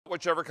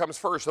whichever comes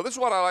first. So this is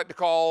what I like to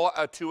call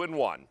a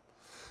 2-in-1.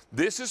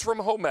 This is from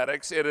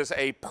Homedics. It is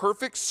a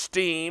perfect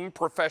steam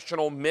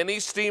professional mini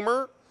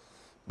steamer,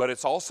 but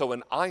it's also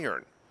an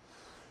iron.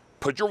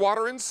 Put your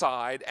water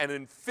inside, and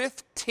in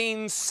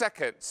 15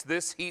 seconds,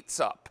 this heats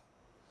up.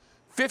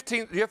 Do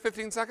you have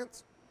 15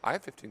 seconds? I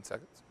have 15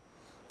 seconds.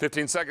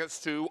 15 seconds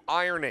to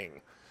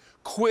ironing.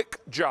 Quick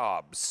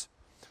jobs.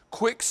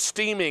 Quick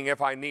steaming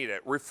if I need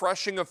it.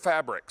 Refreshing of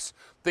fabrics.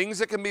 Things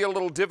that can be a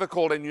little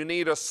difficult and you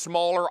need a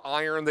smaller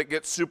iron that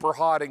gets super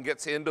hot and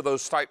gets into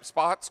those tight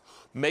spots.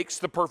 Makes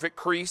the perfect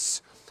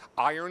crease.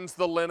 Irons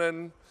the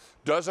linen.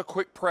 Does a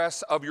quick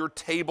press of your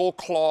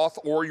tablecloth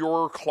or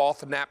your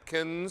cloth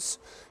napkins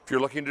if you're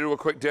looking to do a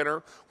quick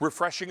dinner.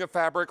 Refreshing a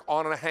fabric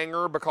on a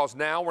hanger, because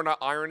now we're not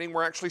ironing,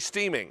 we're actually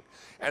steaming.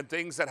 And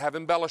things that have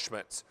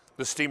embellishments,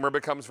 the steamer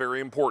becomes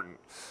very important.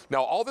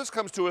 Now, all this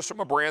comes to us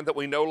from a brand that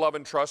we know, love,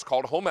 and trust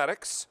called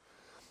Homedics.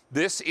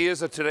 This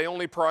is a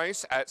today-only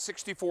price at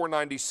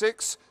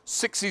 $64.96,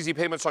 6 easy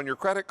payments on your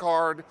credit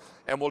card,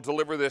 and we'll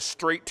deliver this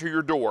straight to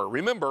your door.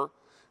 Remember,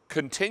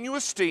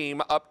 continuous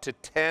steam up to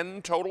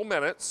 10 total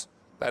minutes.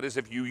 That is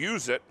if you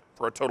use it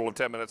for a total of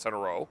 10 minutes in a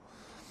row.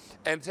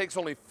 And it takes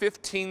only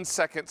 15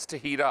 seconds to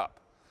heat up.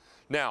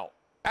 Now,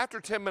 after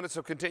 10 minutes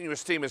of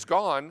continuous steam is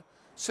gone,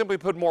 simply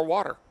put more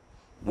water.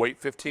 Wait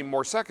 15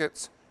 more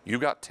seconds. You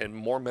got 10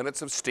 more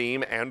minutes of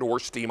steam and or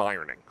steam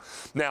ironing.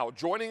 Now,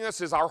 joining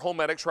us is our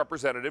Homedics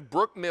representative.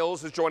 Brooke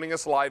Mills is joining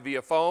us live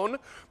via phone.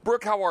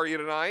 Brooke, how are you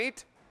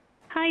tonight?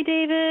 Hi,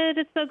 David.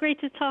 It's so great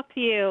to talk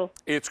to you.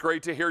 It's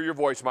great to hear your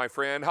voice, my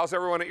friend. How's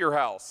everyone at your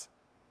house?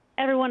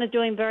 Everyone is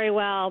doing very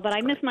well, but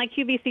I miss my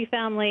QVC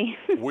family.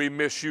 We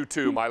miss you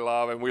too, my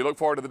love, and we look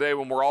forward to the day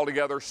when we're all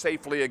together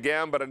safely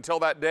again. But until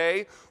that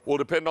day, we'll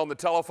depend on the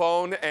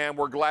telephone, and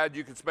we're glad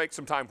you could make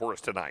some time for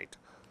us tonight.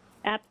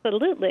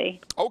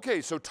 Absolutely.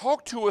 Okay, so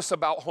talk to us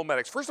about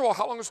Homedics. First of all,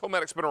 how long has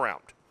Homedics been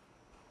around?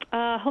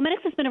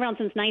 Homedics has been around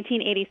since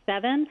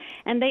 1987,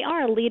 and they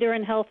are a leader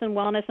in health and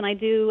wellness, and I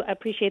do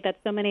appreciate that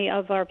so many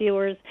of our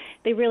viewers,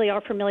 they really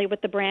are familiar with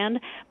the brand.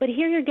 But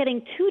here you're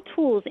getting 2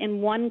 tools in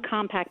one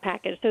compact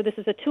package. So this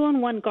is a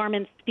 2-in-1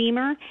 garment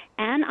steamer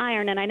and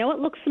iron, and I know it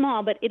looks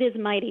small, but it is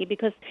mighty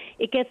because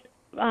it gets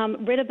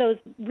rid of those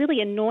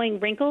really annoying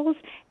wrinkles,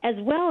 as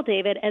well,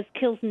 David, as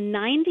kills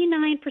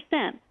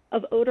 99%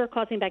 of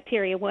odor-causing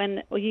bacteria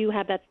when you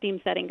have that steam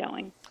setting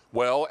going.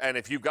 Well, and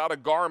if you've got a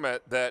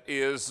garment that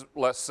is,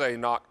 let's say,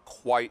 not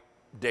quite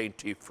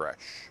dainty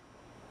fresh,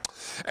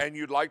 and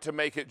you'd like to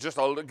make it just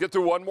get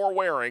through one more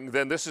wearing,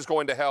 then this is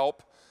going to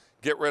help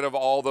get rid of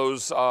all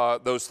those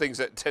things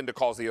that tend to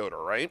cause the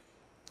odor, right?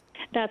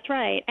 That's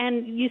right.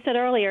 And you said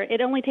earlier,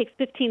 it only takes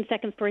 15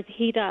 seconds for it to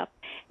heat up.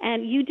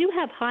 And you do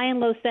have high and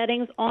low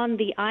settings on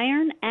the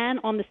iron and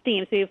on the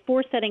steam. So you have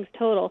 4 settings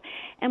total.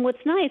 And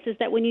what's nice is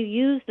that when you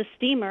use the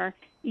steamer,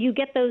 you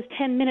get those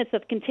 10 minutes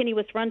of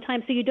continuous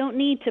runtime, so you don't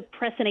need to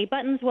press any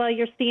buttons while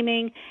you're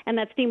steaming, and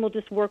that steam will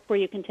just work for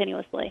you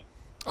continuously.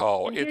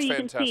 Oh, it's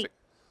fantastic.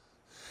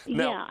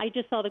 Yeah, I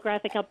just saw the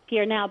graphic up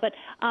here now, but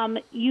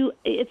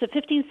it's a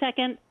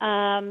 15-second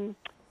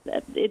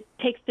it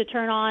takes to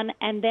turn on,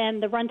 and then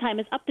the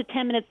runtime is up to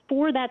 10 minutes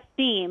for that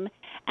steam,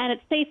 and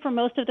it's safe for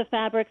most of the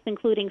fabrics,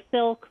 including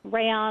silk,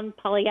 rayon,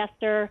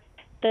 polyester,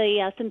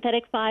 the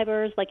synthetic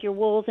fibers like your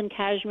wools and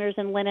cashmeres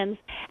and linens.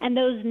 And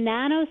those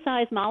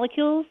nano-sized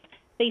molecules,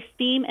 they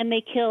steam and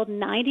they kill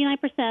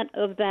 99%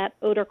 of that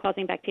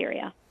odor-causing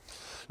bacteria.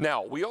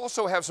 Now, we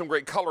also have some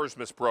great colors,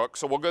 Miss Brooke,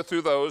 so we'll go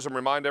through those and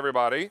remind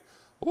everybody.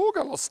 Ooh,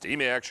 got a little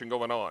steamy action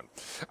going on.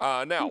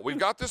 Now, we've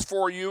got this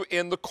for you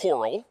in the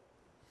coral.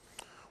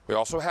 We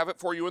also have it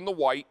for you in the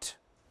white,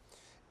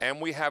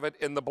 and we have it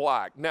in the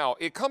black. Now,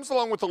 it comes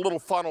along with a little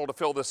funnel to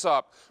fill this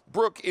up.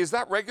 Brooke, is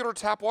that regular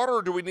tap water,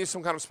 or do we need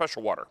some kind of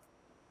special water?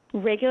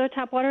 Regular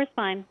tap water is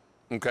fine.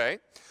 Okay,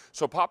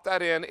 so pop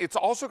that in. It's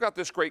also got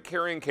this great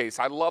carrying case.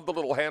 I love the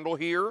little handle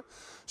here.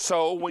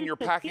 So when you're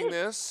packing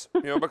this,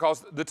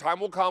 because the time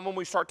will come when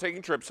we start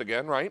taking trips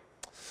again, right?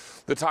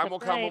 The time will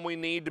come when we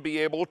need to be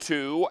able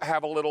to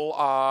have a little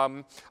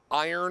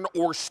iron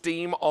or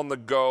steam on the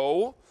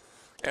go.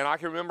 And I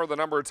can remember the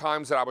number of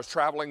times that I was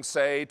traveling,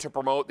 say, to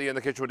promote the In the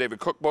Kitchen with David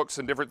cookbooks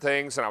and different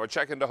things, and I would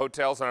check into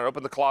hotels and I'd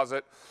open the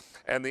closet,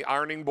 and the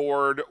ironing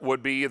board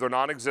would be either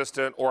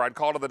non-existent, or I'd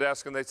call to the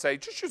desk and they'd say,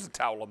 just use a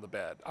towel on the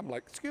bed. I'm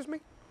like, excuse me?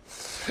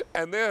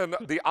 And then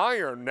the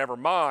iron, never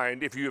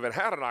mind, if you even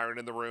had an iron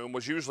in the room,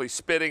 was usually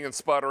spitting and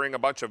sputtering, a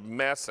bunch of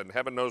mess, and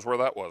heaven knows where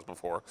that was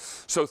before.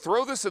 So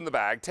throw this in the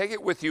bag, take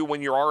it with you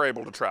when you are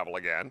able to travel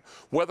again.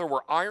 Whether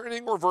we're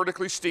ironing or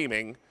vertically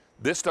steaming,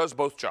 this does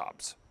both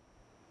jobs.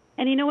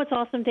 And you know what's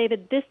awesome,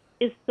 David? This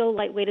is so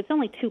lightweight. It's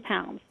only 2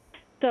 pounds.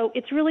 So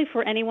it's really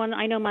for anyone.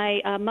 I know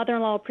my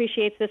mother-in-law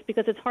appreciates this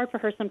because it's hard for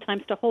her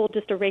sometimes to hold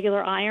just a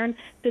regular iron.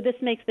 So this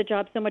makes the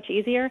job so much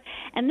easier.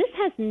 And this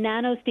has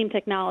nano steam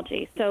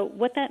technology. So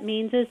what that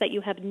means is that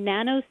you have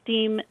nano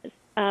steam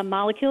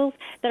molecules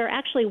that are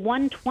actually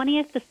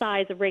 1/20th the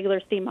size of regular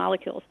steam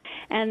molecules.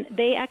 And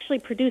they actually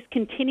produce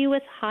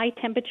continuous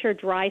high-temperature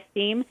dry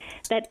steam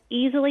that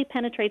easily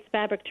penetrates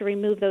fabric to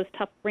remove those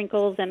tough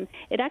wrinkles, and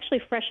it actually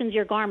freshens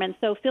your garments.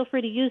 So feel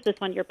free to use this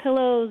on your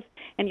pillows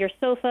and your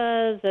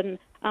sofas and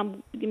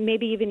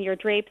maybe even your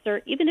drapes,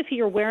 or even if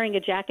you're wearing a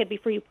jacket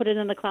before you put it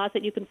in the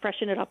closet, you can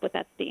freshen it up with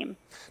that steam.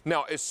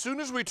 Now, as soon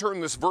as we turn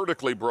this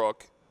vertically,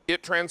 Brooke,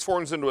 it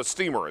transforms into a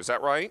steamer. Is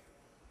that right?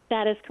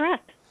 That is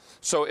correct.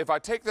 So if I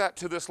take that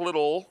to this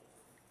little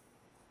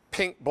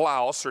pink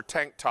blouse or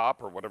tank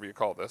top or whatever you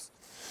call this,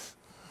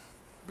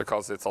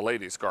 because it's a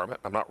lady's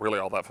garment, I'm not really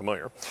all that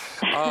familiar,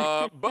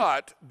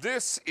 but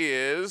this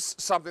is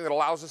something that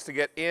allows us to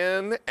get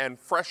in and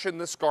freshen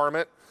this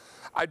garment.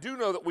 I do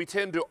know that we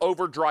tend to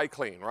over dry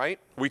clean, right?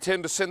 We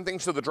tend to send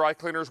things to the dry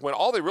cleaners when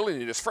all they really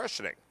need is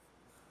freshening.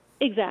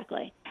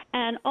 Exactly.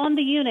 And on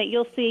the unit,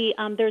 you'll see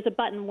there's a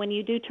button. When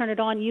you do turn it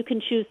on, you can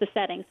choose the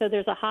setting. So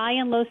there's a high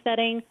and low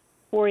setting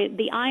for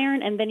the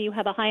iron, and then you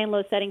have a high and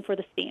low setting for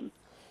the steam.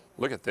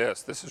 Look at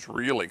this. This is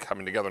really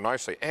coming together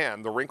nicely,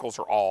 and the wrinkles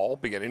are all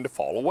beginning to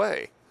fall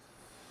away.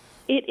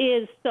 It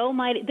is so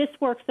mighty. This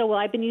works so well.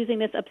 I've been using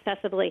this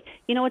obsessively.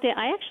 You know what?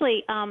 I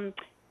actually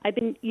I've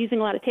been using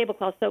a lot of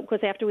tablecloths, so because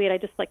after we eat, I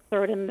just like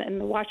throw it in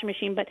the washing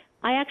machine. But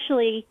I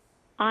actually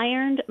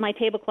ironed my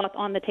tablecloth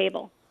on the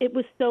table. It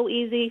was so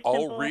easy.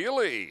 Simple. Oh,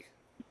 really?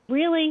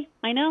 Really?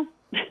 I know.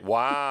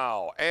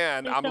 Wow.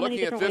 And I'm so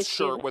looking at this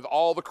shirt with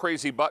all the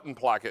crazy button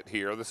placket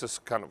here. This is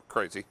kind of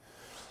crazy.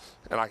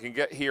 And I can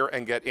get here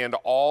and get into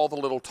all the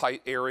little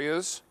tight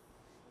areas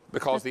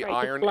because the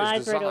iron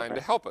is designed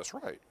to help us,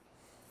 right?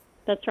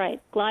 That's right.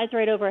 Glides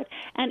right over it.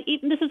 And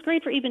even, this is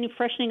great for even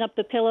freshening up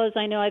the pillows.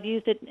 I know I've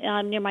used it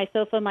near my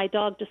sofa. My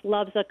dog just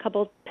loves a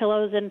couple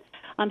pillows, and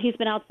he's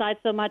been outside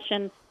so much.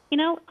 And, you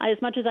know,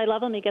 as much as I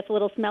love him, he gets a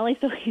little smelly,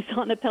 so he's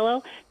on the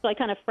pillow. So I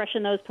kind of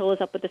freshen those pillows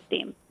up with the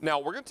steam. Now,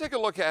 we're going to take a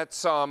look at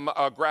some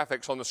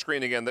graphics on the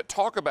screen again that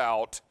talk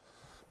about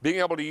being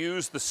able to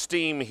use the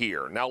steam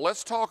here. Now,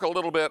 let's talk a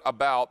little bit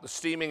about the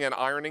steaming and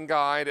ironing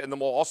guide, and then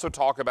we'll also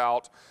talk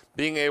about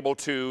being able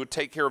to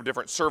take care of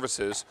different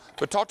services.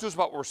 But talk to us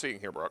about what we're seeing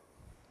here, Brooke.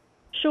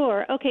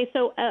 Sure. Okay,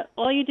 so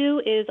all you do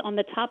is on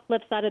the top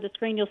left side of the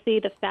screen, you'll see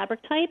the fabric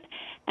type,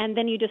 and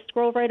then you just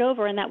scroll right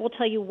over, and that will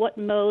tell you what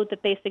mode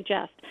that they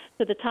suggest.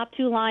 So the top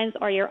two lines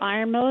are your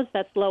iron modes,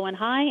 that's low and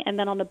high, and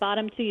then on the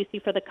bottom two, you see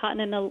for the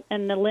cotton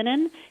and the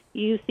linen,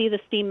 you see the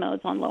steam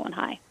modes on low and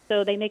high.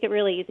 So they make it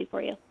really easy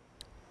for you.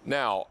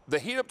 Now, the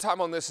heat up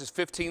time on this is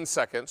 15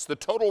 seconds. The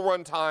total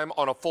run time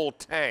on a full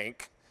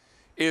tank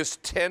is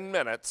 10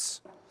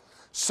 minutes.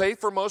 Safe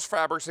for most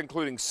fabrics,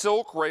 including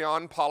silk,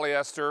 rayon,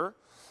 polyester,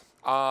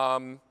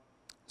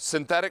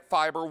 synthetic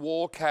fiber,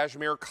 wool,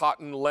 cashmere,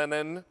 cotton,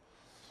 linen,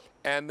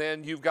 and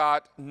then you've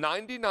got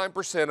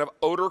 99% of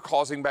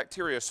odor-causing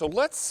bacteria. So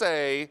let's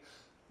say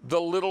the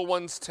little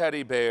one's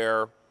teddy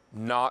bear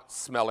not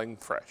smelling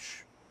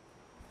fresh.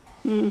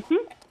 Mm-hmm.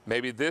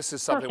 Maybe this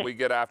is something we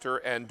get after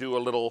and do a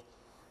little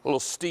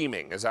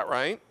steaming. Is that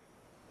right?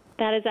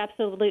 That is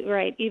absolutely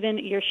right. Even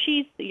your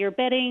sheets, your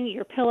bedding,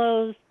 your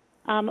pillows,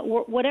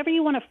 whatever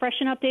you want to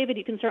freshen up, David,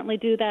 you can certainly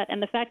do that.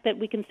 And the fact that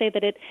we can say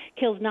that it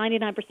kills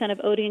 99% of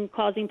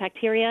odor-causing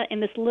bacteria in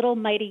this little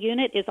mighty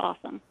unit is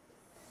awesome.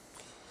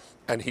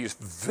 And he's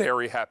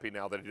very happy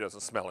now that he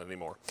doesn't smell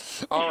anymore.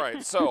 All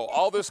right, so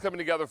all this coming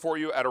together for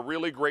you at a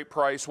really great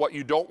price. What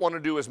you don't want to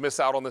do is miss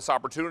out on this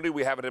opportunity.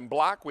 We have it in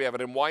black, we have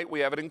it in white, we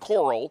have it in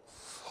coral.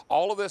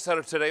 All of this at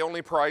a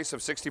today-only price of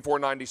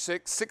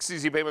 $64.96, 6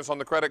 easy payments on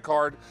the credit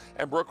card.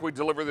 And Brooke, we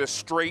deliver this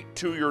straight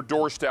to your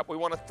doorstep. We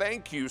want to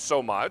thank you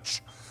so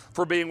much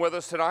for being with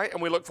us tonight,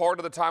 and we look forward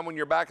to the time when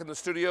you're back in the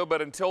studio.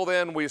 But until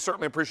then, we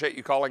certainly appreciate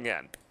you calling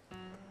in.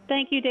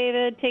 Thank you,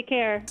 David. Take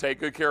care. Take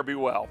good care. Be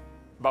well.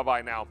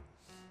 Bye-bye now.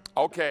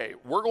 Okay,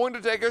 we're going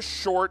to take a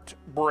short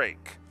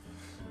break.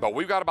 But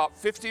we've got about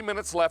 50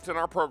 minutes left in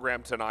our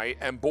program tonight,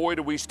 and boy,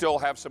 do we still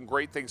have some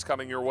great things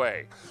coming your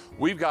way.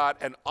 We've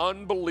got an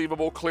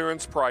unbelievable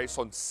clearance price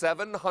on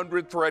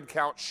 700 thread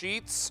count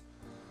sheets,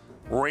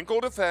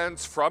 wrinkle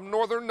defense from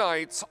Northern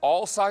Nights.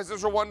 All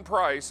sizes are one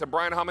price. And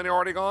Brian, how many are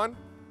already gone?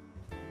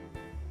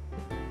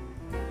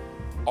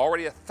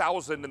 Already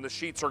 1,000 and the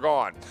sheets are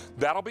gone.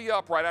 That'll be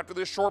up right after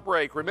this short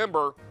break.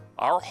 Remember,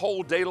 our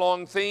whole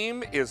day-long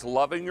theme is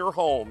loving your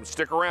home.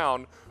 Stick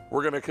around.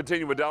 We're going to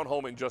continue with Down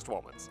Home in just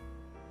moments.